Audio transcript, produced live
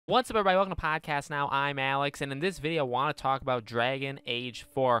What's up, everybody? Welcome to Podcast Now. I'm Alex, and in this video, I want to talk about Dragon Age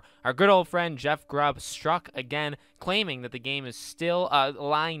 4. Our good old friend Jeff Grubb struck again, claiming that the game is still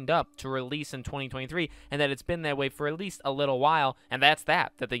lined up to release in 2023, and that it's been that way for at least a little while, and that's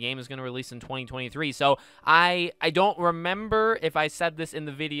that the game is going to release in 2023. So I don't remember if I said this in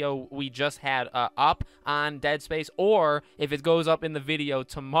the video we just had up on Dead Space, or if it goes up in the video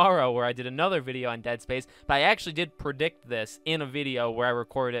tomorrow where I did another video on Dead Space, but I actually did predict this in a video where I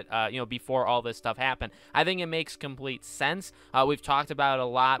recorded it, before all this stuff happened. I think it makes complete sense. We've talked about it a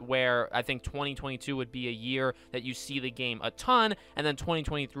lot where I think 2022 would be a year that you see the game a ton, and then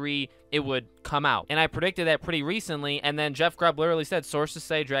 2023 it would come out. And I predicted that pretty recently, and then Jeff Grubb literally said, sources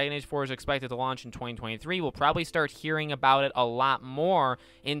say Dragon Age 4 is expected to launch in 2023. We'll probably start hearing about it a lot more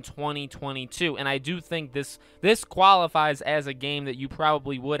in 2022. And I do think this qualifies as a game that you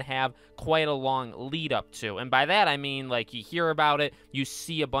probably would have quite a long lead up to. And by that I mean, like, you hear about it, you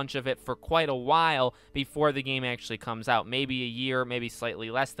see a bunch of it for quite a while before the game actually comes out. Maybe a year, maybe slightly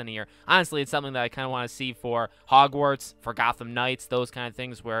less than a year. Honestly, it's something that I kind of want to see for Hogwarts, for Gotham Knights, those kind of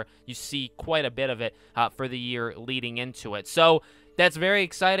things where you see quite a bit of it for the year leading into it. So that's very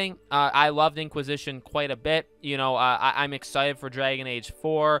exciting. I loved Inquisition quite a bit. I'm excited for Dragon Age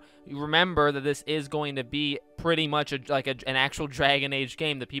 4. Remember that this is going to be pretty much an actual Dragon Age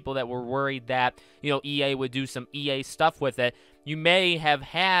game. The people that were worried that, EA would do some EA stuff with it, you may have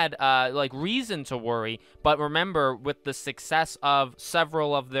had reason to worry, but remember, with the success of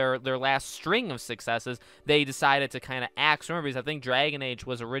several of their last string of successes, they decided to kind of axe. Remember, because I think Dragon Age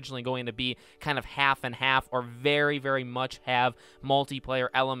was originally going to be kind of half and half, or very, very much have multiplayer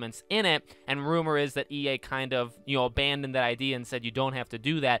elements in it, and rumor is that EA kind of, abandoned that idea and said you don't have to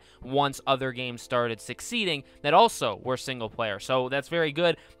do that once other games started succeeding that also were single player. So that's very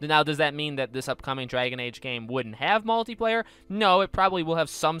good. Now, does that mean that this upcoming Dragon Age game wouldn't have multiplayer? No, it probably will have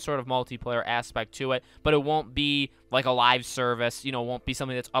some sort of multiplayer aspect to it, but it won't be like a live service, won't be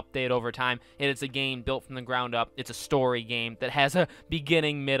something that's updated over time. It's a game built from the ground up. It's a story game that has a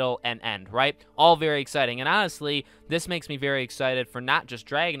beginning, middle, and end, right? All very exciting. And honestly, this makes me very excited for not just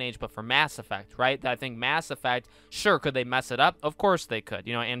Dragon Age, but for Mass Effect, right? I think Mass Effect, sure, could they mess it up? Of course they could.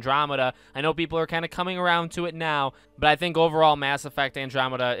 Andromeda, I know people are kind of coming around to it now, but I think overall Mass Effect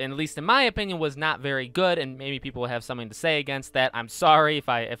Andromeda, at least in my opinion, was not very good, and maybe people have something to say against that. I'm sorry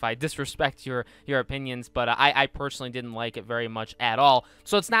if I disrespect your opinions, but I personally didn't like it very much at all.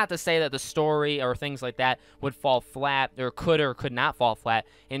 So it's not to say that the story or things like that would fall flat, or could not fall flat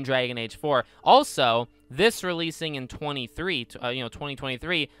in Dragon Age 4. Also, this releasing in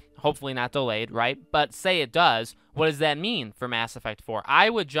 2023, hopefully not delayed, right? But say it does, what does that mean for Mass Effect 4? I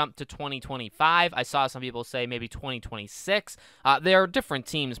would jump to 2025. I saw some people say maybe 2026. There are different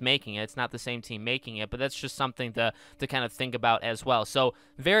teams making it. It's not the same team making it, but that's just something to kind of think about as well. So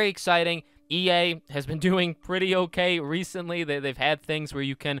very exciting. EA has been doing pretty okay recently. They've had things where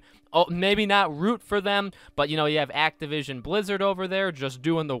you can maybe not root for them, but you have Activision Blizzard over there just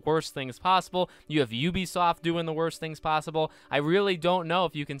doing the worst things possible. You have Ubisoft doing the worst things possible. I really don't know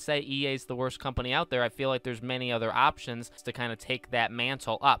if you can say EA is the worst company out there. I feel like there's many other options to kind of take that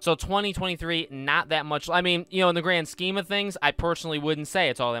mantle up. So 2023, not that much. I mean, in the grand scheme of things, I personally wouldn't say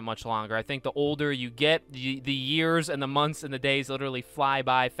it's all that much longer. I think the older you get, the years and the months and the days literally fly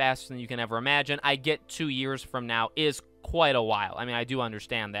by faster than you can ever imagine. I get 2 years from now is quite a while. I mean, I do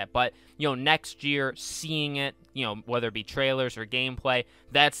understand that, but next year, seeing it, whether it be trailers or gameplay,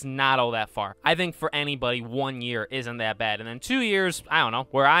 that's not all that far. I think for anybody, 1 year isn't that bad. And then 2 years, I don't know,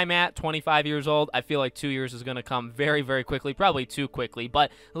 where I'm at, 25 years old, I feel like 2 years is going to come very, very quickly, probably too quickly. But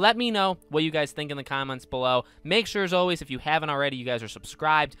let me know what you guys think in the comments below. Make sure, as always, if you haven't already, you guys are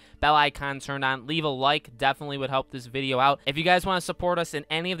subscribed, bell icon turned on, leave a like, definitely would help this video out. If you guys want to support us in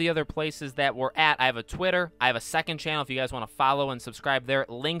any of the other places that we're at, I have a Twitter, I have a second channel. If you guys want to follow and subscribe there,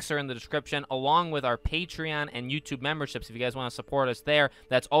 links are in the description, along with our Patreon and YouTube memberships. If you guys want to support us there,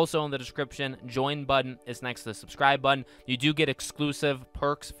 that's also in the description. Join button is next to the subscribe button. You do get exclusive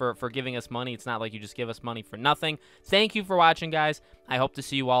perks for giving us money. It's not like you just give us money for nothing. Thank you for watching, guys. I hope to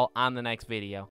see you all on the next video.